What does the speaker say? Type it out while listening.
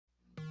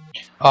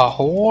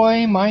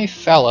Ahoy, my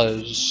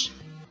fellas!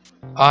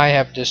 I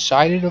have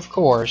decided, of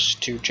course,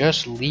 to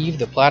just leave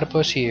the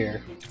platypus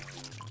here.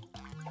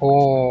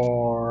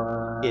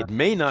 Or... It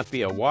may not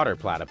be a water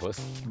platypus,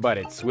 but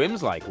it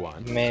swims like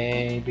one.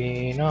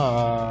 maybe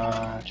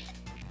not.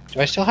 Do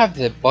I still have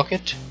the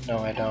bucket? No,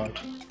 I don't.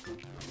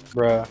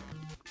 Bruh.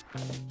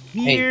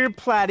 Here,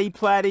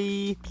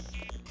 Platy.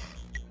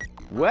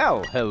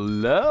 Well,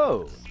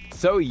 hello.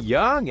 So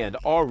young and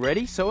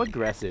already so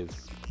aggressive.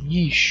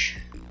 Yeesh.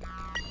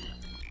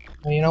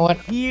 Well, you know what?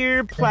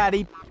 Here,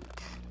 Platy.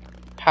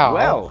 How?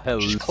 Well, hello.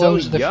 Just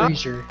close the young.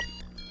 freezer.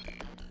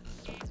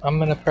 I'm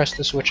gonna press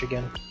the switch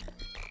again.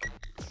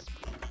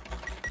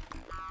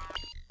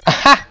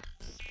 Aha!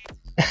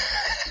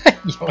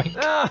 Yoink.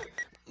 Ah,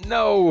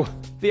 no.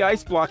 The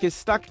ice block is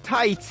stuck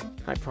tight.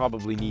 I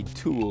probably need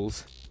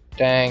tools.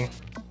 Dang.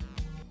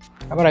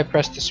 How about I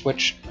press the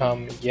switch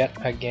yet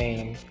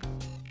again?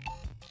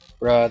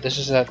 Bruh, this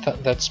is that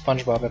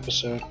SpongeBob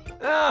episode.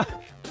 Ah,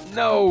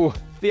 no.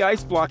 The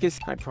ice block is...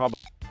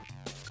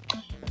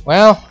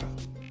 Well,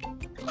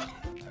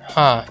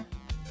 huh.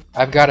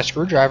 I've got a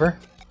screwdriver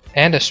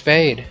and a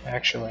spade,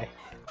 actually.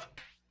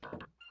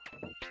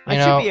 I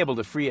should be able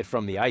to free it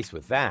from the ice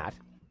with that.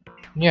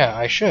 Yeah,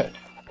 I should.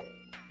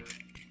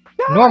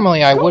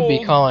 Normally I would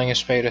be calling a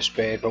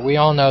spade, but we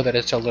all know that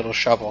it's a little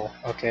shovel,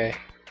 okay?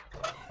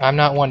 I'm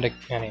not one to...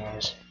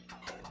 anyways.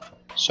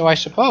 So I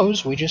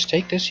suppose we just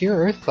take this here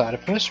earth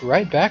platypus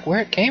right back where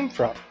it came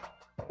from.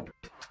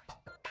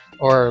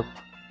 Or...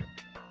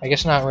 I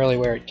guess not really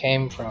where it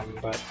came from,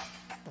 but...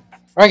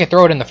 or I could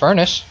throw it in the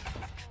furnace.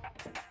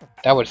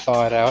 That would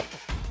thaw it out.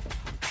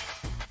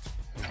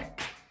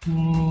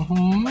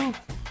 Mm-hmm.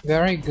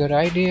 Very good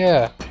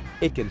idea.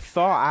 It can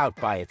thaw out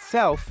by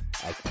itself.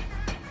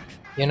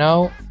 You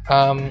know,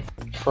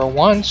 for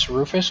once,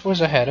 Rufus was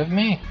ahead of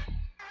me.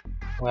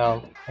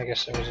 Well, I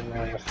guess it wasn't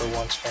really a for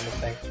once kind of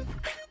thing.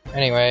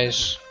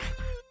 Anyways,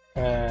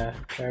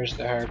 there's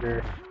the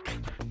harbor.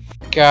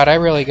 God, I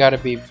really gotta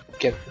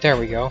there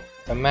we go.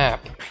 The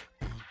map.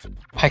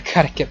 I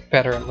gotta get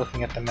better at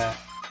looking at the map.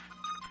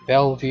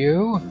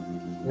 Bellevue.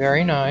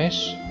 Very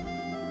nice.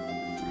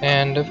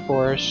 And, of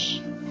course,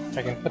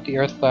 I can put the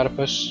earth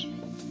platypus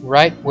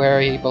right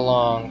where he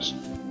belongs.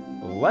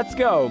 Let's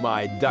go,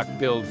 my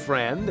duck-billed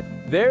friend.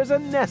 There's a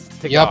nest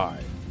to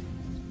guard.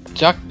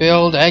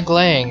 Duck-billed,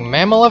 egg-laying,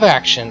 mammal of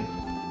action.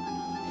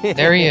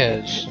 There he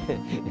is.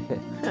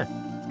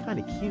 Kind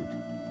of cute.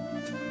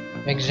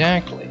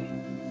 Exactly.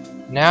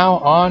 Now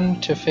on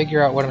to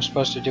figure out what I'm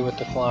supposed to do with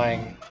the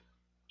flying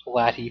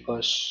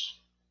platypus.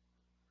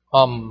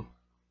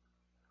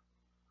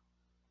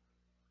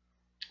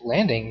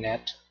 Landing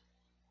net?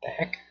 The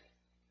heck?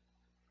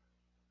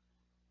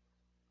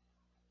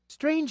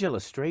 Strange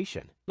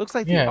illustration. Looks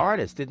like the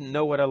artist didn't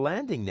know what a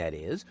landing net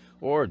is,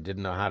 or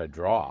didn't know how to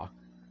draw.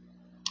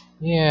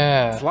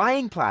 Yeah.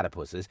 Flying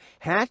platypuses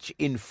hatch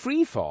in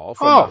free fall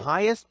from the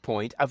highest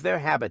point of their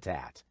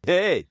habitat.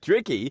 Hey,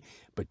 tricky,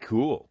 but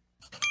cool.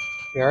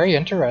 Very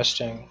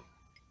interesting.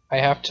 I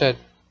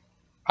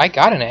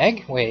got an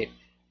egg? Wait.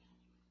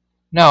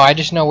 No, I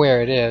just know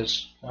where it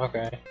is.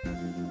 Okay.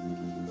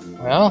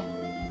 Well,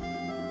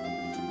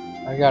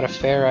 I got a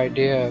fair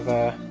idea of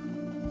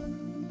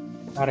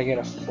how to get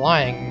a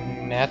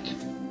flying net.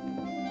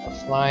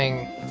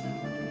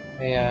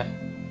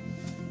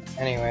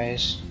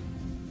 Anyways.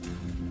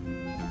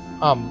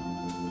 I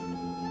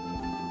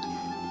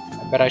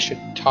bet I should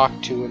talk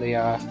to the,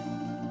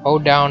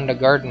 down the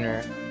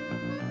gardener.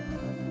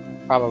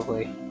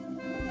 Probably.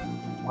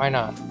 Why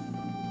not?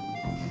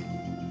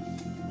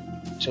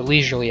 It's a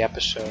leisurely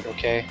episode,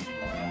 okay?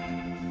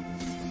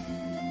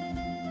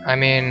 I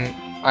mean,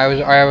 I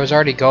was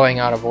already going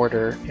out of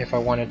order if I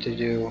wanted to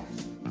do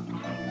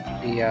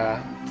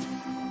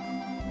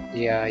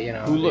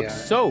Who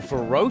looks so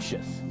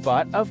ferocious,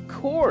 but of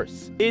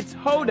course, it's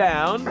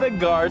Hoedown the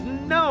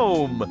garden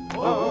gnome.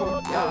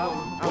 Wow.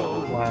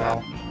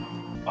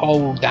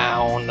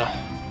 Hoedown.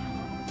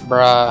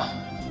 Bruh.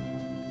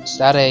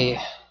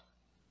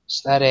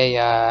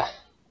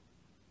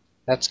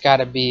 That's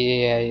gotta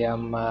be a,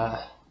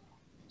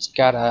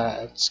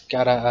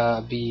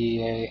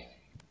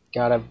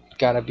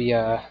 gotta be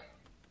a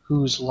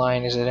whose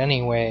line is it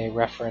anyway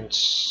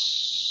reference.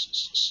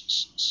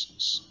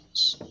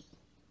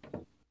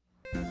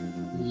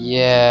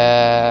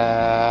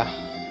 Yeah.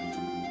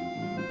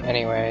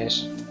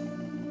 Anyways.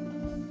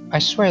 I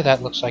swear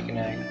that looks like an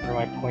egg, or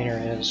my pointer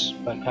is,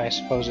 but I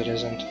suppose it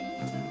isn't.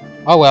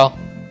 Oh well.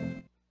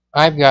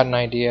 I've got an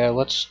idea.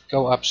 Let's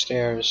go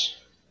upstairs.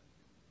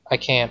 I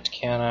can't,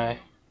 can I?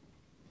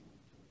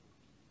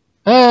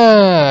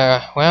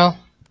 Well.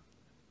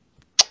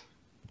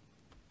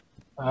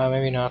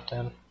 Maybe not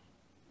then.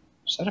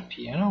 Is that a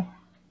piano?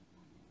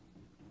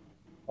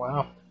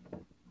 Wow.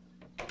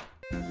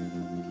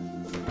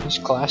 He's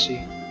classy.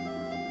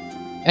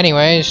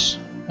 Anyways,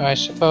 I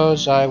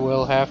suppose I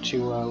will have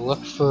to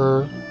look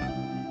for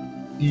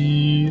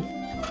the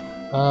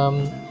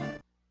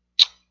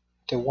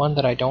The one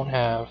that I don't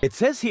have. It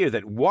says here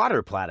that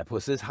water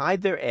platypuses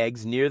hide their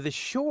eggs near the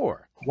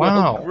shore.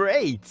 Wow. Well,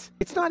 great.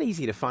 It's not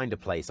easy to find a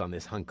place on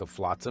this hunk of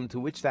flotsam to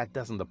which that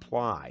doesn't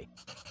apply.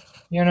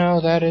 You know,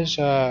 that is,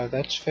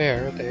 that's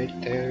fair.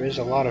 There is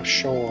a lot of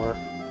shore.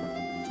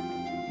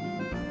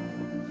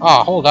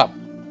 Ah, hold up.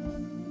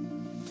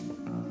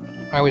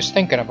 I was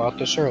thinking about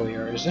this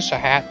earlier. Is this a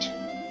hat?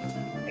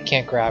 I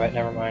can't grab it,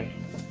 never mind.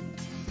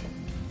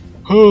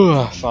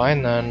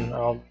 Fine then,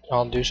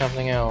 I'll do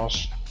something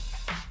else.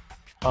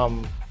 Do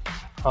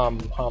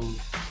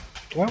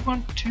I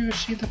want to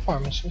see the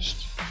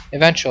pharmacist?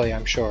 Eventually,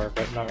 I'm sure,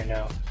 but not right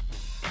now.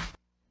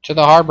 To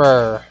the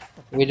harbor!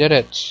 We did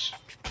it!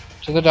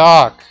 To the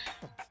dock!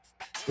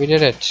 We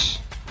did it!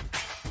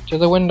 To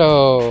the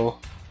window!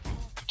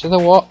 To the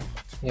wall!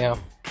 Yeah.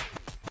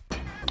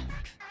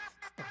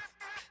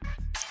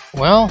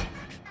 Well,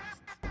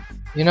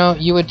 you know,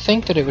 you would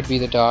think that it would be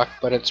the dock,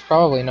 but it's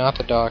probably not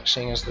the dock,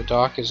 seeing as the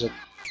dock is a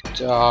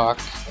dock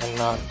and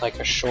not like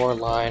a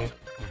shoreline.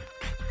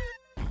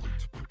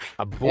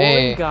 A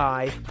boring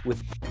guy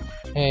with...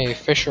 Hey,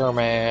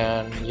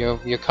 fisherman,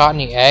 you caught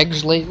any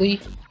eggs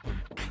lately?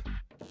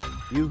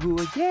 You who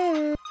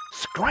again?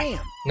 Scram!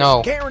 No.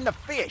 You're scaring the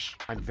fish.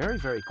 I'm very,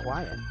 very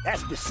quiet.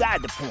 That's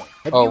beside the point.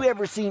 Have Oh. you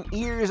ever seen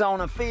ears on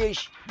a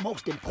fish?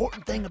 Most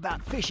important thing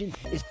about fishing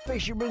is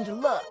fisherman's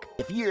luck.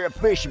 If you're a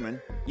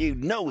fisherman,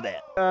 you'd know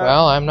that.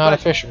 Well, I'm not a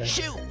fisherman.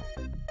 Shoot!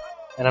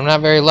 And I'm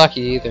not very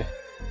lucky either.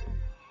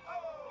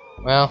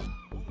 Well.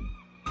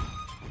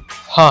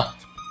 Huh.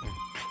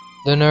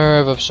 The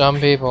nerve of some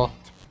people.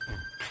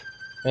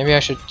 Maybe I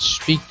should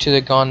speak to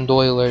the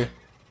gondoler.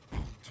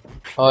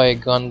 Oi,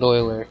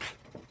 gondoler.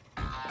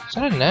 Is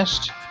that a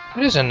nest?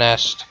 It is a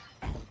nest.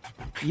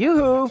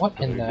 Yoo-hoo! What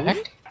in the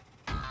heck?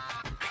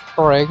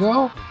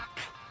 Prego?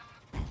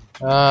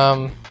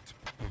 Well,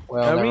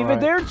 never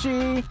mind.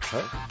 Arrivederci!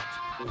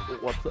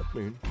 What's that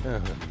mean?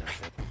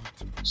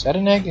 Is that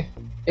an egg?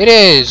 It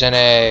is an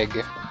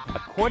egg!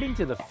 According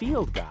to the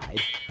field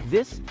guide,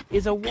 this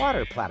is a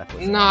water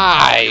platypus.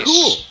 Nice!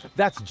 Cool!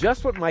 That's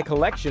just what my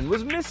collection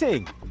was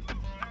missing.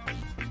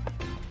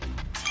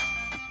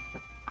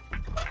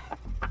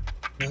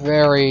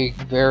 Very,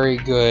 very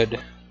good.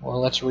 Well,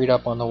 let's read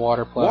up on the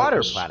water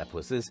platypus. Water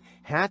platypuses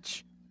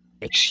hatch,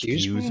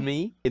 Excuse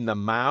me, in the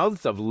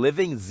mouths of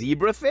living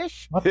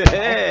zebrafish? What the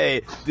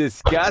Hey,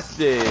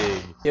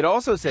 disgusting. It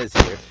also says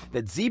here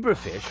that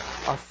zebrafish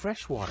are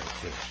freshwater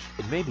fish.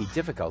 It may be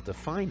difficult to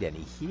find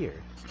any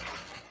here.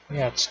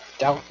 Yeah, it's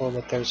doubtful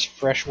that there's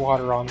fresh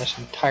water on this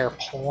entire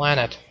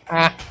planet.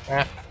 I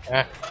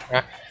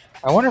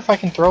wonder if I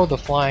can throw the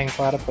flying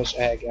platypus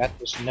egg at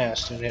this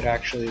nest and it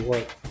actually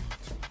work.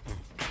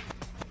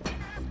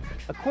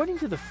 According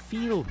to the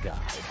field guide,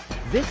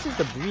 this is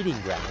the breeding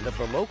ground of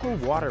the local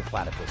water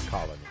platypus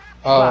colony.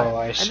 Oh, But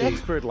I see. an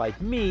expert like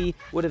me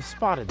would have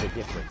spotted the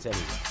difference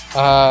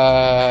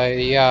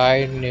anyway. Yeah,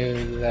 I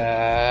knew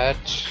that.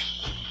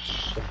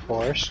 Of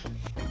course.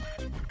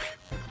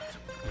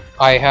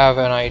 I have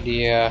an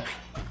idea.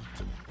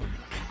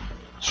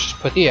 Just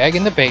put the egg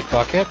in the bait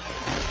bucket,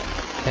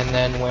 and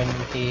then when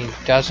he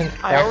doesn't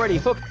crack... I already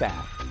hooked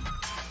that.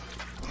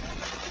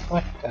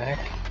 What the heck?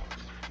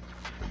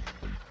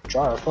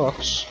 Jar of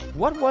hooks.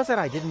 What was it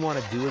I didn't want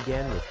to do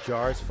again with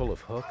jars full of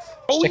hooks?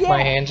 Stick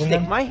my hands in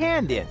Stick them? my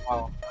hand in.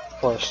 Oh, of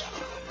course.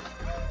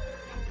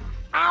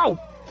 Ow!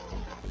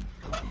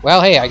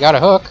 Well, hey, I got a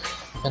hook,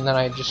 and then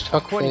I just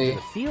hooked According to the...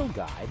 the field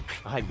guide,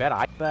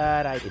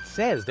 it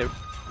says there...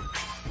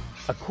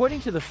 According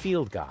to the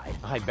field guide,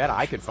 I bet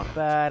I could find...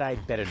 But I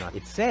better not.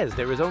 It says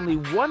there is only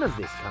one of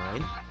this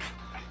kind.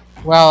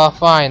 Well,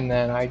 fine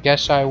then. I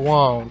guess I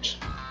won't.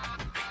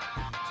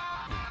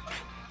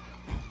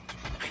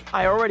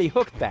 I already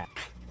hooked that.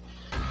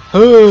 How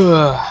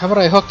about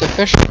I hook the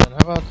fisherman? How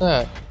about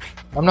that?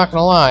 I'm not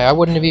gonna lie, I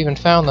wouldn't have even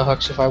found the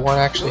hooks if I weren't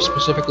actually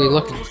specifically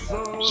looking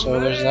for them. So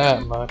there's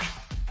that much.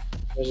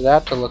 There's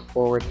that to look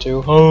forward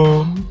to.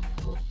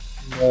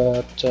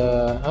 But,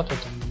 other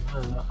than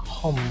that,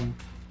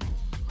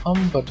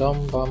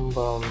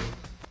 Hum-ba-dum-bum-bum.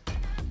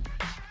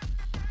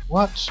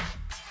 What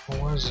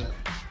was it?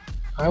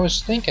 I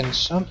was thinking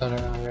something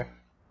earlier.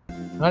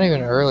 Not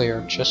even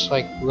earlier, just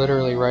like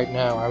literally right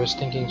now. I was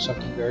thinking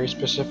something very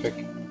specific.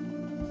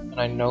 And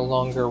I no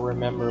longer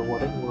remember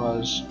what it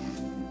was.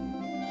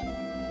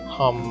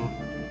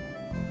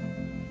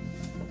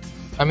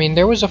 I mean,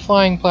 there was a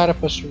flying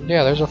platypus.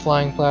 Yeah, there's a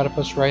flying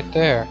platypus right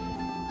there.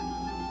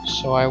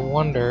 So I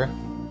wonder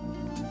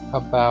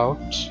about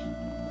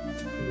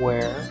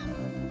where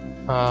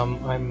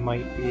I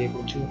might be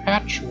able to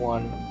hatch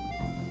one.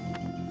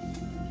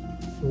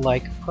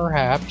 Like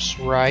perhaps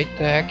right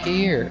back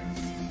here.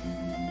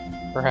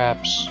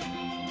 Perhaps.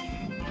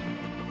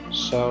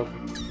 So,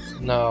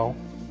 no.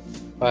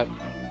 But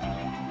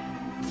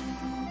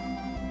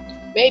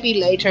maybe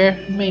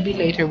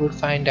later we'll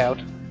find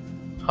out.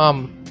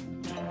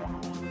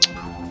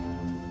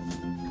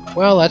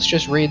 Well, let's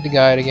just read the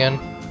guide again.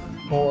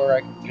 Or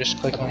I can just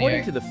click on the According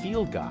egg. to the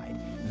field guide,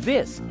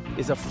 this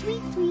is a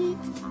tweet,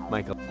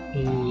 Michael.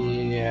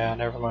 Yeah,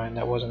 never mind.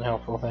 That wasn't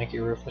helpful. Thank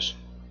you, Rufus.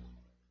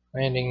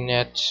 Landing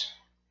net.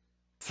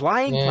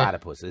 Flying Yeah.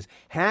 platypuses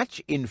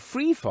hatch in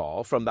free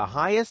fall from the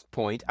highest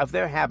point of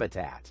their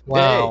habitat.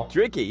 Wow. Hey,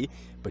 tricky,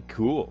 but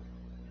cool.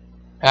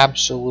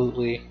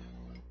 Absolutely.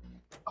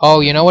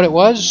 Oh, you know what it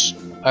was?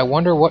 I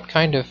wonder what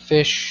kind of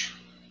fish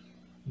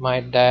my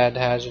dad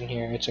has in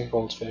here. It's a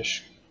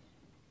goldfish.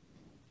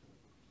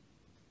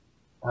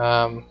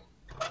 Well,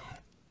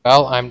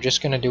 I'm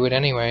just gonna do it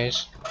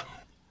anyways.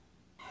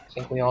 I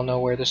think we all know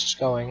where this is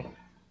going.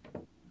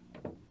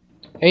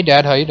 Hey,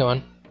 Dad, how you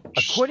doing?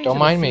 Just According don't to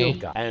mind the me.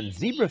 field guide, and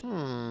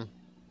zebra.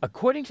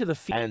 According to the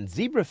and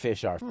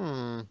zebrafish are.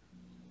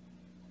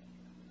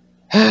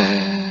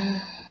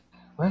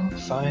 Well,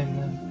 fine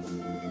then.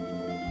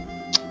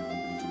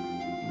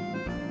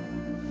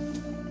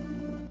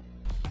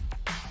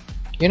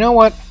 You know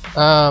what?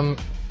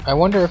 I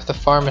wonder if the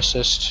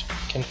pharmacist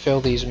can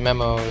fill these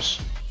memos.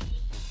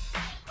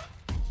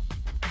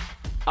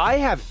 I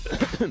have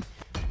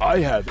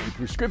a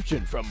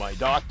prescription from my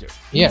doctor.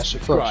 Yes,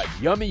 of course.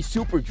 Prescribed yummy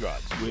super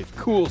drugs with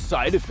cool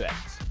side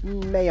effects.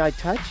 May I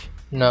touch?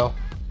 No.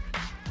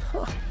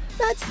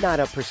 That's not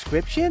a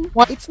prescription.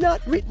 What? It's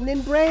not written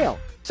in Braille.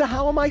 So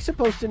how am I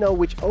supposed to know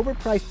which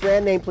overpriced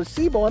brand name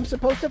placebo I'm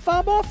supposed to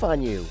fob off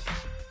on you?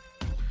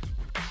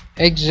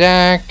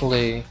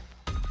 Exactly.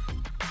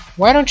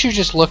 Why don't you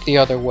just look the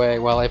other way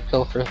while I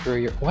pilfer through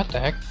your... What the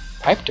heck?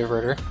 Pipe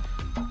diverter.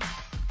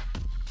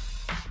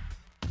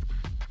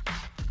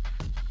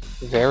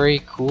 Very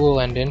cool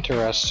and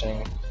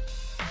interesting.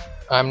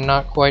 I'm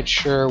not quite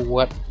sure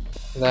what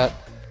the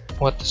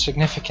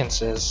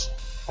significance is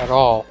at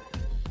all.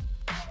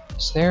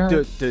 Is there?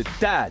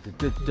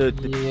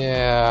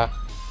 Yeah.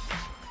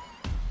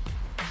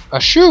 A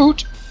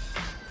chute?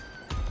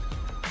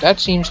 That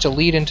seems to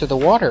lead into the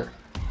water,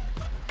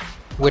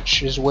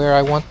 which is where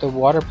I want the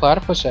water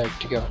platypus egg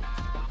to go.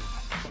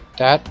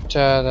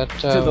 To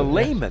the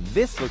layman,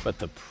 this look, but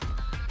the.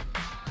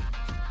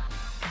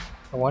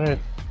 I wanted.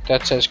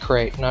 That says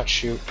crate, not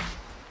chute.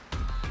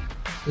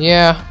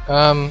 Yeah.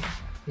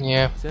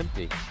 Yeah. It's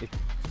empty.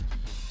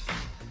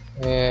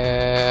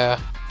 Yeah.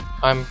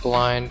 I'm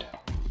blind.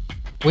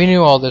 We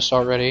knew all this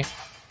already.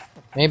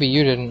 Maybe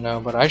you didn't know,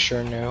 but I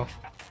sure knew.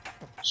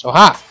 So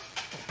ha.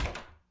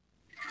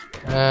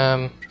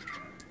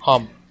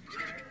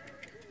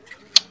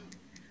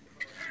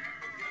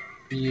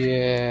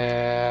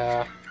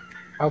 Yeah.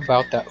 How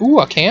about that? Ooh,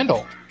 a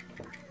candle.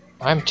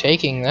 I'm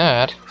taking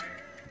that.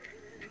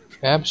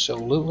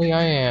 Absolutely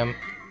I am.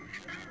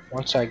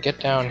 Once I get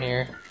down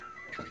here.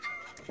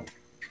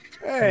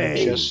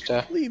 Hey, just,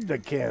 leave the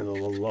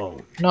candle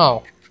alone.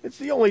 No. It's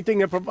the only thing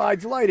that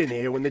provides light in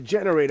here when the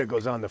generator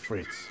goes on the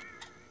fritz.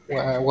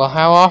 Well,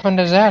 how often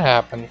does that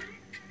happen?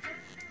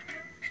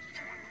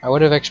 I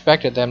would have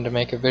expected them to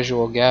make a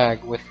visual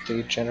gag with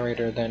the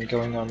generator then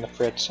going on the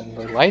fritz and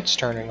the lights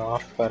turning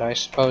off, but I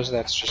suppose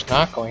that's just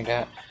not going to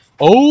happen.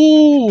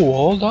 Oh,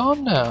 hold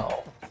on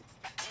now.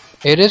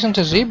 It isn't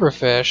a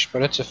zebrafish,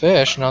 but it's a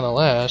fish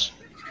nonetheless.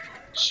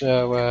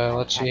 So,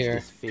 let's see here.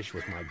 This fish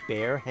with my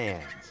bare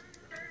hands.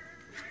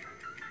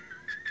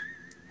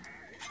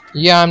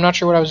 Yeah, I'm not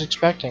sure what I was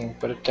expecting,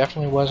 but it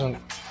definitely wasn't.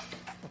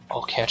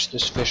 I'll catch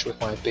this fish with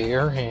my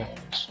bare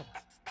hands.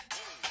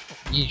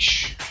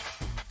 Yeesh.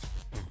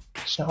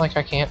 It's not like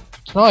I can't.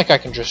 It's not like I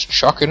can just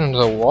chuck it into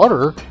the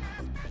water.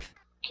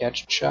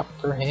 Catch it, shop,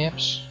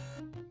 perhaps.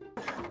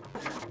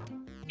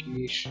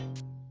 Yeesh.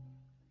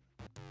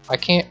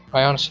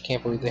 I honestly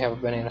can't believe they have a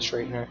banana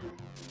straightener.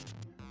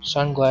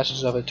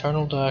 Sunglasses of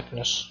eternal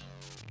darkness.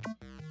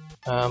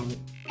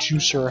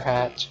 Juicer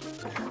hat.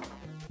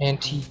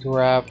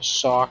 Anti-grab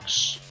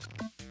socks.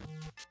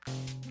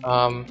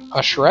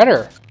 A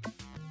shredder.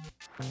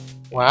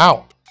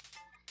 Wow.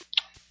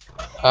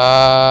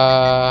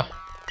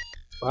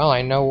 Well,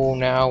 I know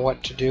now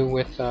what to do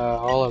with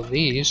all of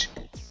these.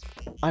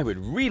 I would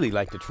really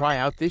like to try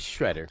out this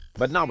shredder,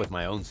 but not with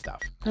my own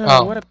stuff.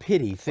 Oh, What a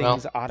pity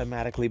things well.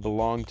 automatically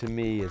belong to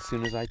me as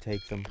soon as I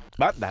take them.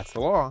 But that's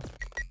the law.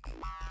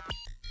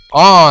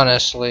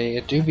 Honestly,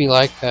 it do be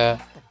like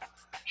that.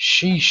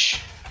 Sheesh.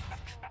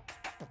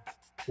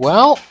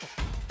 Well,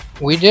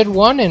 we did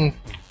one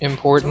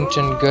important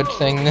and good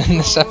thing in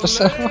this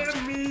episode.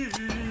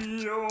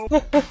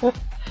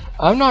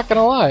 I'm not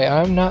gonna lie,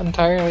 I'm not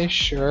entirely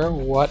sure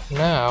what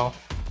now.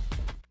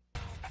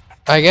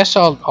 I guess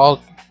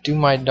I'll do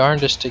my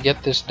darndest to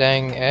get this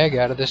dang egg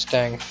out of this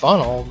dang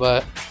funnel,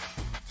 but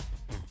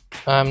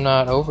I'm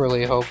not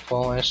overly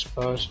hopeful, I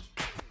suppose.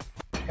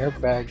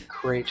 Airbag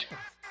crate.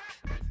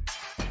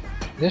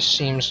 This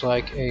seems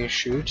like a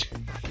chute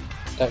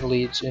that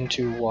leads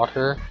into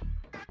water.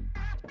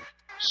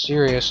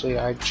 Seriously,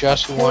 I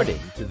just want...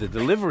 According to the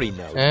delivery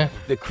note,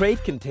 the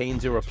crate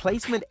contains a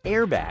replacement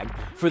airbag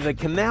for the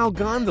canal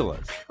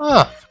gondolas.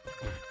 Huh.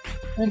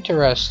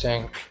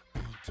 Interesting.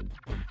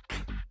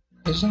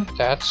 Isn't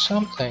that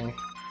something?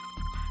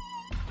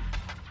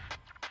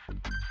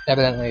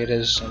 Evidently it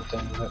is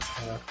something, but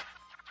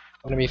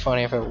wouldn't it be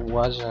funny if it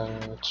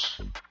wasn't?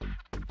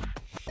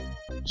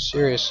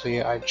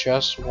 Seriously, I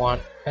just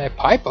want a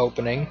pipe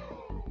opening.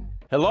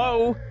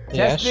 Hello?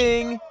 Yes.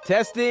 Testing?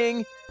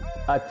 Testing?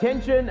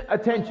 Attention,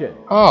 attention.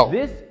 Oh.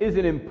 This is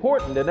an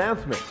important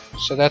announcement.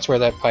 So that's where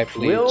that pipe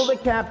leads. Will the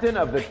captain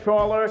of the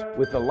trawler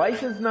with the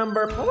license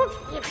number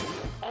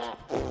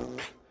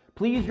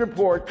please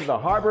report to the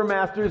harbor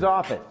master's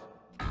office?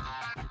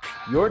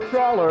 Your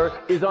trawler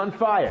is on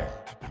fire,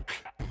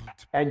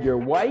 and your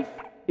wife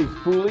is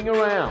fooling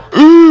around.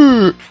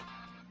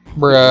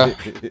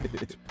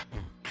 Bruh.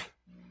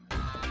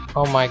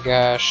 Oh my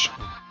gosh.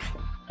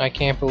 I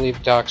can't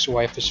believe Doc's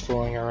wife is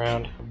fooling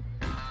around.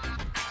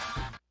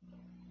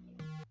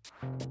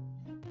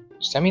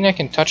 Does that mean I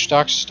can touch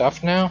Doc's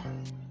stuff now?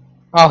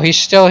 Oh, he's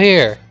still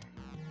here.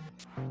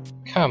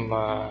 Come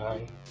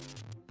on.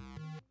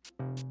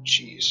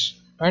 Jeez.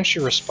 Aren't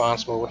you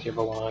responsible with your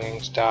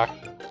belongings, Doc?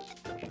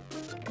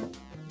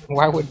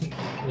 Why wouldn't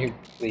you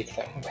leave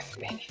them with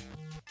me?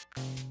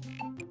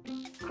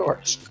 Of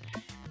course.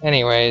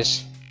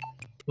 Anyways.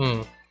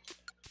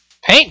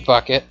 Paint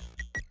bucket?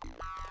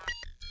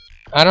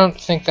 I don't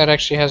think that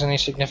actually has any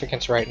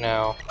significance right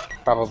now.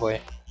 Probably.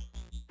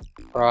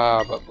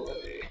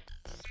 Probably.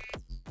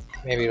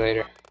 Maybe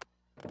later.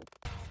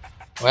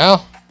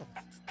 Well,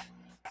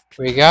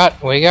 we got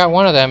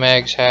one of them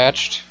eggs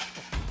hatched.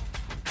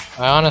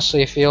 I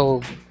honestly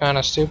feel kind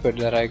of stupid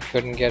that I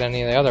couldn't get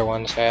any of the other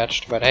ones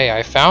hatched, but hey,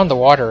 I found the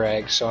water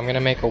egg, so I'm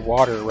gonna make a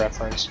water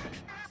reference.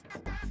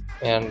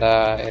 And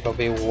it'll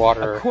be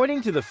water.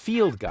 According to the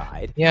field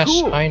guide. Yes,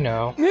 Cool. I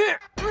know.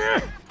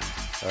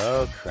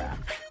 Oh crap.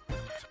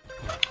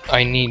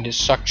 I need a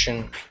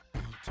suction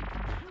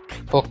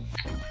hook.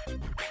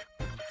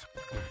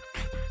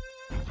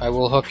 I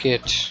will hook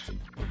it.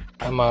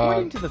 I'm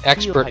a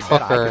expert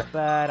hooker.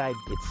 But it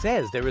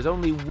says there is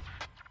only.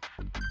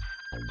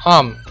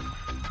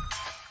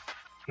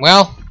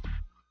 Well,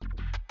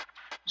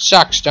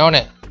 sucks, don't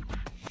it?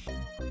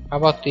 How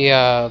about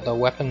the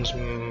weapons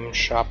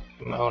shop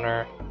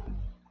owner?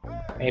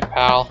 Hey,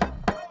 pal.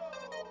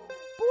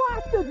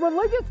 Blasted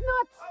religious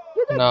nuts!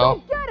 You just No.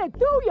 don't get it,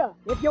 do ya?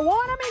 If you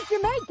want to meet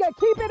Jamaica,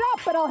 keep it up,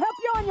 but I'll help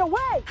you on your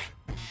way.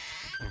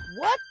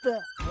 What the?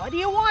 What do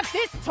you want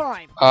this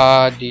time?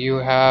 Do you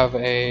have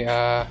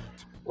a,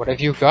 what have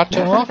you got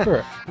to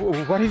offer?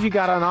 What have you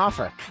got on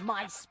offer?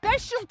 My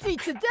specialty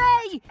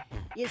today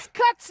is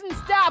cuts and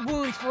stab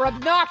wounds for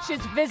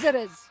obnoxious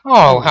visitors.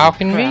 Oh, how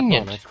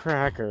convenient. Crap on a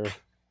cracker.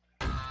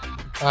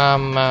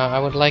 I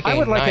would like a knife. I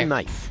would like a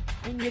knife.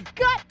 In your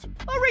gut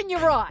or in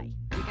your eye?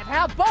 You can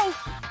have both.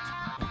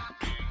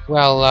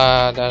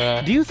 Well,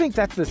 Do you think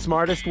that's the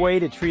smartest way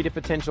to treat a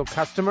potential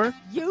customer?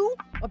 You?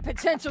 A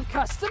potential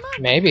customer?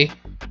 maybe.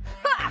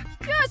 Ha!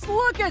 Just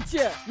look at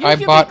you! You I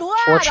should bought be glad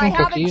fortune I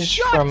haven't cookies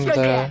shot from you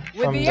the- yet,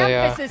 with from the the,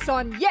 emphasis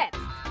on yet.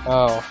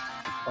 Oh,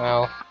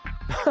 well.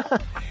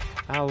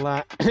 I'll,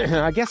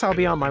 I guess I'll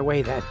be on my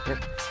way then.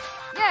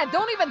 Yeah,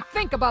 don't even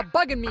think about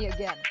bugging me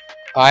again.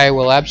 I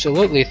will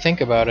absolutely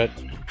think about it.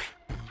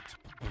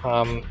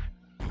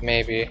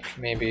 Maybe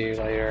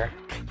later.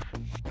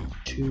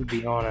 To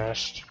be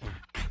honest.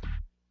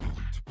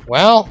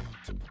 Well.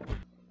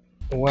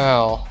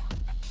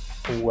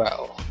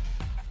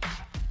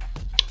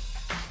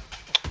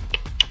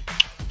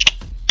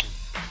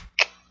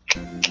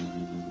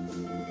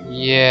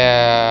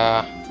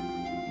 Yeah.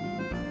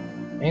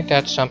 Ain't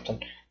that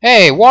something?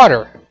 Hey,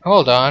 water!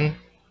 Hold on.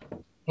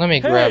 Let me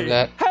grab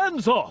that.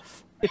 Hands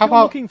off! If How you're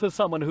about- looking for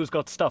someone who's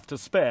got stuff to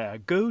spare,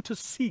 go to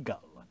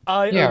Seagull.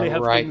 I Yeah, only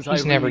have right. things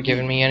He's I never really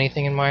given need. me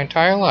anything in my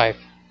entire life.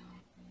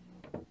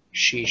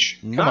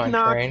 Sheesh. Come Knock, on,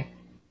 knock. Crane.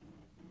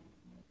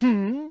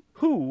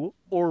 Who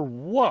or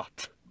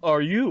what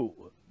are you?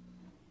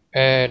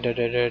 Can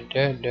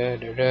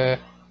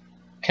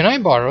I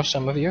borrow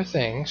some of your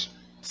things?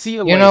 See you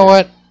You later. know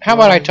what? How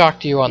about I talk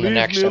to you on the Leave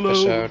next me alone.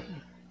 episode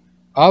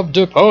of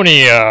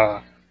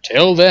Deponia?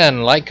 Till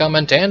then, like,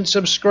 comment, and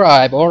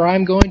subscribe, or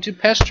I'm going to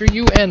pester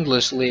you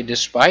endlessly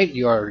despite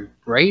your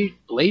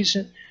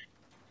brazen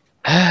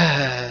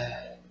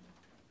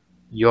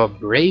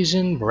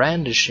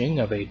brandishing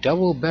of a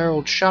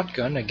double-barreled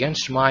shotgun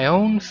against my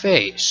own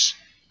face.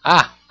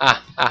 Wait,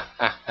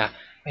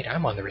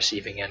 I'm on the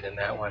receiving end in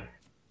that one.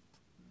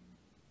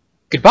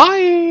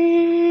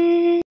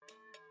 Goodbye!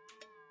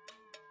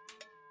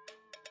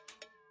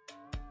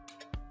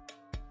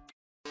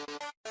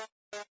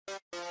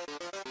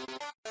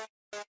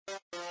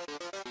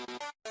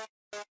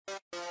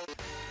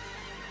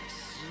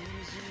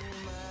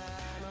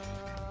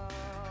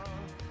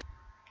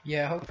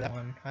 Yeah, I hope that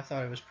one. I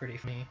thought it was pretty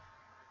funny.